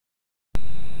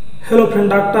Hello friend,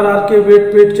 doctor R के wait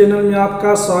पेट channel में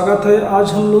आपका स्वागत है।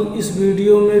 आज हम लोग इस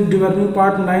वीडियो में डिवर्मिंग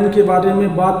पार्ट 9 के बारे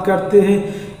में बात करते हैं।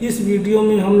 इस वीडियो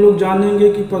में हम लोग जानेंगे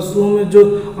कि पशुओं में जो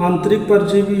आंतरिक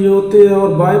परजीवी होते हैं और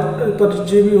बाह्य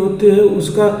परजीवी होते हैं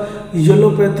उसका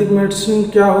एलोपैथिक मेडिसिन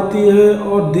क्या होती है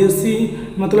और देसी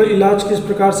इलाज किस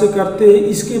प्रकार से करते हैं,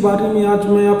 इसके बारे में आज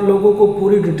मैं आप लोगों को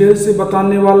पूरी डिटेल से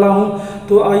बताने वाला हूं।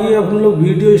 तो आइए अब हम लोग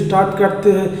वीडियो स्टार्ट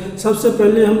करते हैं। सबसे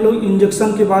पहले हम लोग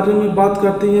इंजेक्शन के बारे में बात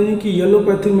करते हैं, यानी कि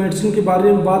एलोपैथिक मेडिसिन के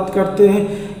बारे में बात करते हैं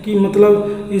कि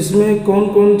इसमें कौन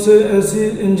कौन से ऐसे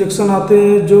इंजेक्शन आते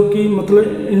हैं जो कि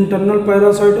इंटरनल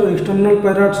पैरासाइट और एक्सटर्नल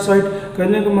पैरासाइट।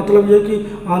 कहने का मतलब यह कि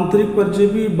आंतरिक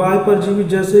परजीवी बाह्य परजीवी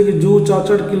जैसे कि जू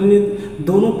चाचड़ किलनी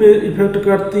दोनों पे इफेक्ट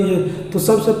करती है। तो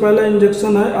सबसे पहला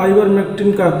इंजेक्शन है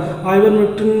आइवरमेक्टिन का।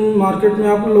 आइवरमेक्टिन मार्केट में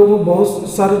आप लोगों को बहुत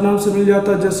सारे नाम से मिल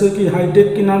जाता है, जैसे कि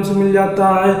हाईटेक के नाम से मिल जाता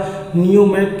है,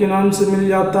 नियोमैक के नाम से मिल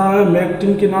जाता है,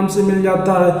 मैक्टिन के नाम से मिल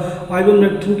जाता है।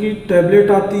 आइवरमेक्टिन की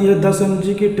टैबलेट आती है, 10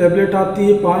 mg की टैबलेट आती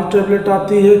है, 5 टैबलेट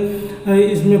आती है।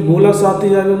 इसमें बोलस आती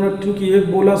है, आइवरमेक्टिन की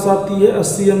एक बोलस आती है,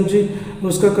 80 mg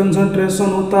उसका कंसंट्रेशन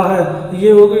होता है।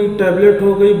 ये हो गई टैबलेट,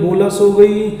 हो गई बोलस, हो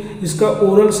गई। इसका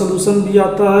ओरल सोल्यूशन भी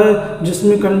आता है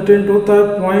जिसमें कंटेंट होता है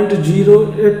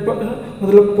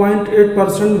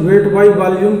 0.8% वेट बाई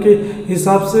वॉल्यूम के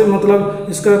हिसाब से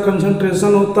इसका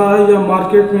कंसंट्रेशन होता है, या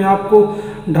मार्केट में आपको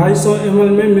 250 ml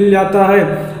में मिल जाता है।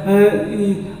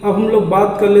 अब हम लोग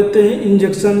बात कर लेते हैं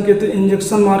इंजेक्शन के। तो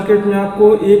इंजेक्शन मार्केट में आपको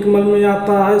 1 ml में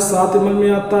आता है, 7 ml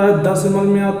में आता है, 10 ml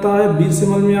में आता है, 20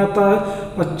 ml में आता है,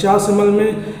 50 ml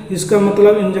में इसका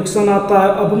इंजेक्शन आता है।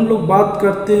 अब हम लोग बात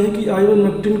करते हैं कि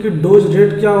आइवरमेक्टिन की डोज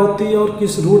रेट क्या होती है और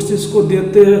किस रूट से इसको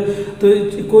देते हैं। तो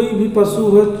कोई भी पशु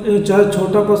हो, चाहे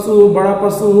छोटा पशु हो बड़ा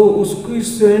पशु हो, उसकी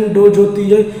सेम डोज होती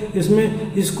है।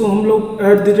 इसको हम लोग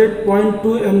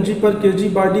 @0.2 mg पर kg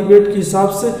बॉडी वेट के हिसाब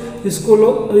से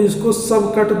इसको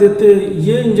सब कट देते हैं।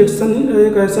 ये इंजेक्शन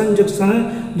एक ऐसा इंजेक्शन है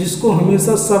जिसको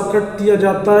हमेशा सब कट दिया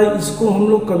जाता है। इसको हम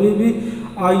लोग कभी भी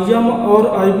IM और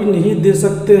IV नहीं दे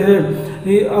सकते हैं।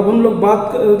 अब हम लोग बात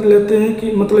कर लेते हैं कि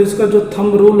इसका जो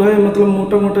थंब रूल है, मोटा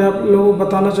मोटा आप लोगों को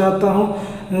बताना चाहता हूँ।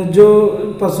 जो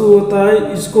पशु होता है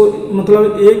इसको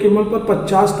 1 ml पर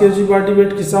 50 kg बॉडी वेट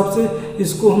के हिसाब से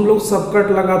इसको हम लोग सब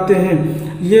कट लगाते हैं।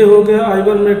 ये हो गया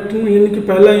आइवरमेक्टिन यानी कि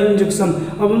पहला इंजेक्शन।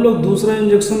 अब हम लोग दूसरा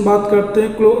इंजेक्शन बात करते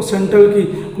हैं क्लोसेंटल की।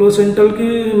 क्लोसेंटल की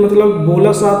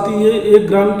बोलस आती है, 1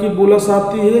 ग्राम की बोलस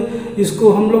आती है। इसको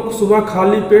हम लोग सुबह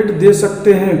खाली पेट दे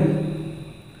सकते हैं।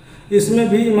 इसमें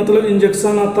भी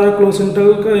इंजेक्शन आता है,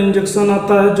 क्लोसेंटल का इंजेक्शन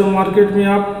आता है जो मार्केट में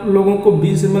आप लोगों को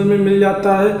 20 ml में मिल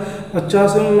जाता है,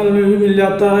 50 ml में भी मिल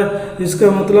जाता है। इसका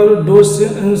डोज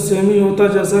सेम ही होता है,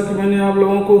 जैसा कि मैंने आप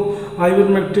लोगों को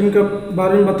आइवरमेक्टिन का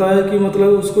बारे में बताया कि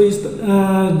उसको इस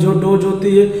जो डोज होती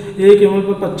है 1 ml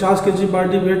पर 50 kg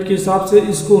बॉडी वेट के हिसाब से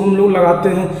इसको हम लोग लगाते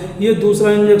हैं। ये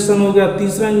दूसरा इंजेक्शन हो गया।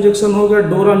 तीसरा इंजेक्शन हो गया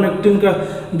डोरामेक्टिन का,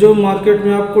 जो मार्केट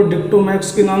में आपको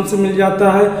डिक्टोमैक्स के नाम से मिल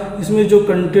जाता है। इसमें जो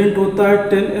कंटेंट होता है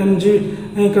 10 mg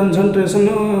कंसंट्रेशन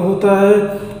होता है।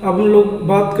 अब हम लोग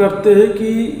बात करते हैं कि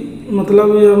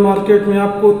यह मार्केट में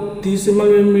आपको 30 ml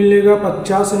में मिलेगा,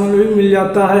 50 ml में भी मिल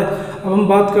जाता है। अब हम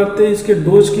बात करते हैं इसके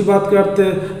डोज की बात करते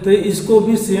हैं, तो इसको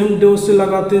भी सेम डोज से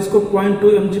लगाते हैं। इसको 0.2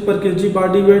 mg पर kg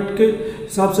बॉडी वेट के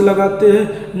हिसाब से लगाते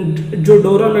हैं। जो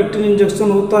डोरामेक्टिन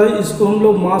इंजेक्शन होता है इसको हम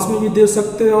लोग मास में भी दे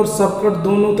सकते हैं और सबकट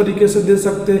दोनों तरीके से दे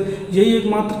सकते हैं। यही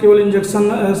एकमात्र केवल इंजेक्शन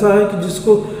ऐसा है कि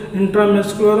जिसको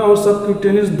इंट्रामस्कुलर और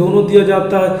सबक्यूटेनियस दोनों दिया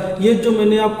जाता है। ये जो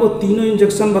मैंने आपको तीनों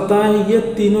इंजेक्शन बताए हैं, ये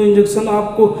तीनों इंजेक्शन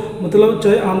आपको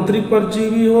चाहे आंतरिक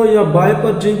परजीवी हो या बाह्य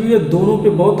परजीवी हो, दोनों पे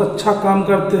बहुत अच्छा काम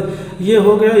करते हैं। ये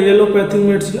हो गया एलोपैथिक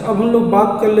मेडिसिन। अब हम लोग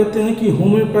बात कर लेते हैं कि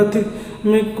होम्योपैथिक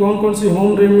में कौन कौन सी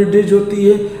होम रेमेडीज होती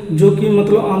है जो कि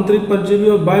आंतरिक परजीवी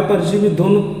और बाह्य परजीवी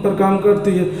दोनों पर काम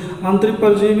करती है। आंतरिक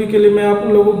परजीवी के लिए मैं आप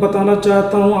लोगों को बताना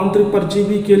चाहता हूँ। आंतरिक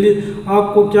परजीवी के लिए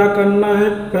आपको क्या करना है,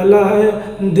 पहला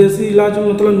है देसी इलाज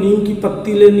नीम की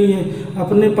पत्ती लेनी है।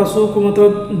 अपने पशु को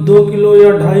 2 किलो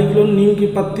या 2.5 किलो नीम की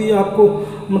पत्ती आपको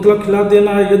खिला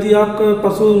देना है। यदि आपका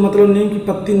पशु नीम की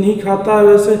पत्ती नहीं खाता है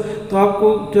वैसे, तो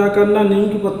आपको क्या करना, नीम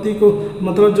की पत्ती को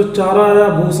जो चारा या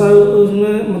भूसा है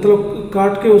उसमें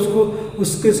काट के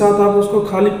उसके साथ आप उसको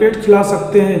खाली पेट खिला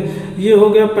सकते हैं। ये हो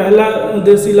गया पहला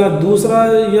देसी इलाज। दूसरा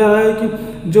यह है कि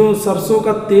जो सरसों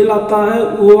का तेल आता है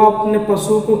वो आप अपने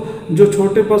पशु को, जो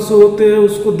छोटे पशु होते हैं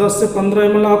उसको 10 से 15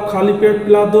 ml आप खाली पेट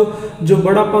पिला दो। जो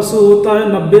बड़ा पशु होता है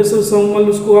 90 से 100 ml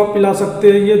उसको आप पिला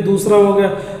सकते हैं। ये दूसरा हो गया।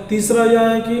 तीसरा यह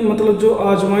है कि जो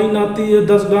अजवाइन आती है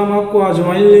 10 ग्राम आपको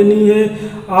अजवाइन लेनी है।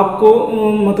 आपको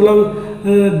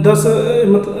 10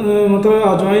 मतलब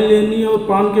अजवाइन लेनी है और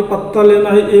पान के पत्ता लेना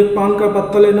है, एक पान का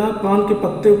पत्ता लेना है। पान के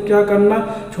पत्ते को क्या करना है,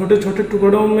 छोटे छोटे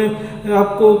टुकड़ों में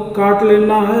आपको काट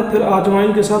लेना है, फिर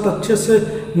अजवाइन के साथ अच्छे से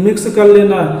मिक्स कर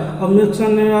लेना है। और मिक्स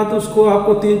करने के बाद उसको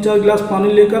आपको 3-4 गिलास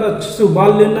पानी लेकर अच्छे से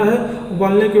उबाल लेना है।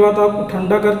 उबालने के बाद आप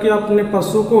ठंडा करके अपने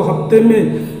पशु को हफ्ते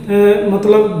में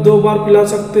मतलब 2 बार पिला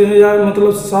सकते हैं, या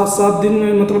मतलब 7-7 दिन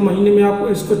में मतलब महीने में आप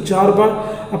इसको 4 बार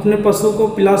अपने पशु को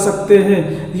पिला सकते हैं।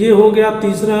 ये हो गया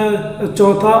तीसरा।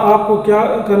 चौथा आपको क्या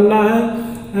करना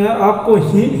है, आपको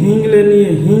हींग लेनी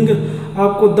है। हींग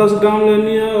आपको 10 ग्राम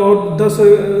लेनी है और 10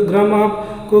 ग्राम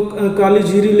आपको काली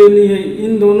जीरी लेनी है।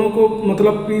 इन दोनों को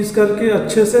मतलब पीस करके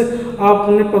अच्छे से आप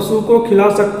अपने पशु को खिला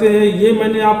सकते हैं। ये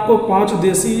मैंने आपको 5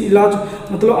 देसी इलाज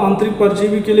मतलब आंतरिक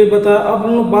परजीवी के लिए बताया। अब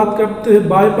हम लोग बात करते हैं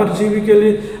बाह्य परजीवी के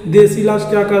लिए देसी इलाज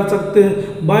क्या कर सकते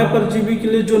हैं। बाह्य परजीवी के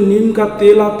लिए जो नीम का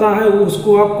तेल आता है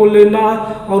उसको आपको लेना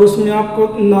है और उसमें आपको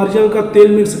नारियल का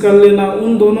तेल मिक्स कर लेना है।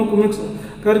 उन दोनों को मिक्स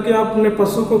करके आप अपने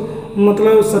पशु को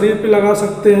मतलब शरीर पे लगा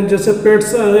सकते हैं। जैसे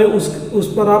पेट्स है उस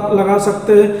पर आप लगा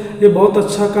सकते हैं, ये बहुत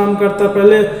अच्छा काम करता है।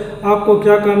 पहले आपको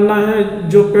क्या करना है,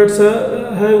 जो पेट्स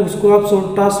है उसको आप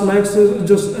सोल्टास मैक्स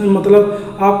जो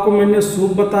मतलब आपको मैंने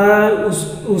सूप बताया है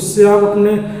उससे आप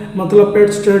अपने मतलब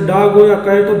पेट्स चाहे डॉग हो या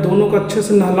कैट हो दोनों को अच्छे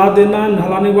से नहला देना है।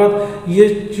 नहलाने के बाद ये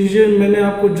चीज़ें मैंने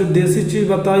आपको जो देसी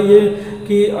चीज़ बताई है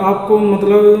कि आपको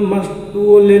मतलब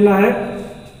वो लेना है,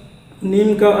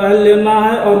 नीम का ऑयल लेना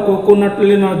है और कोकोनट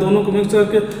लेना है। दोनों को मिक्स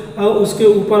करके और उसके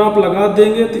ऊपर आप लगा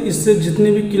देंगे तो इससे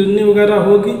जितनी भी किलनी वगैरह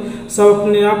होगी सब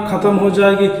अपने आप ख़त्म हो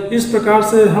जाएगी। इस प्रकार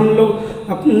से हम लोग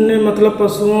अपने मतलब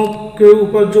पशुओं के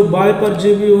ऊपर जो बाह्य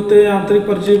परजीवी होते हैं, आंतरिक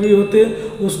परजीवी होते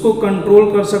हैं, उसको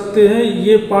कंट्रोल कर सकते हैं।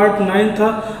 ये पार्ट 9 था।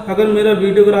 अगर मेरा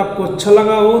वीडियो अगर आपको अच्छा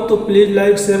लगा हो तो प्लीज़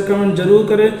लाइक शेयर कमेंट जरूर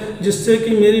करें, जिससे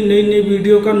कि मेरी नई नई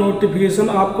वीडियो का नोटिफिकेशन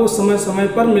आपको समय समय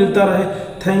पर मिलता रहे।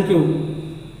 Thank you.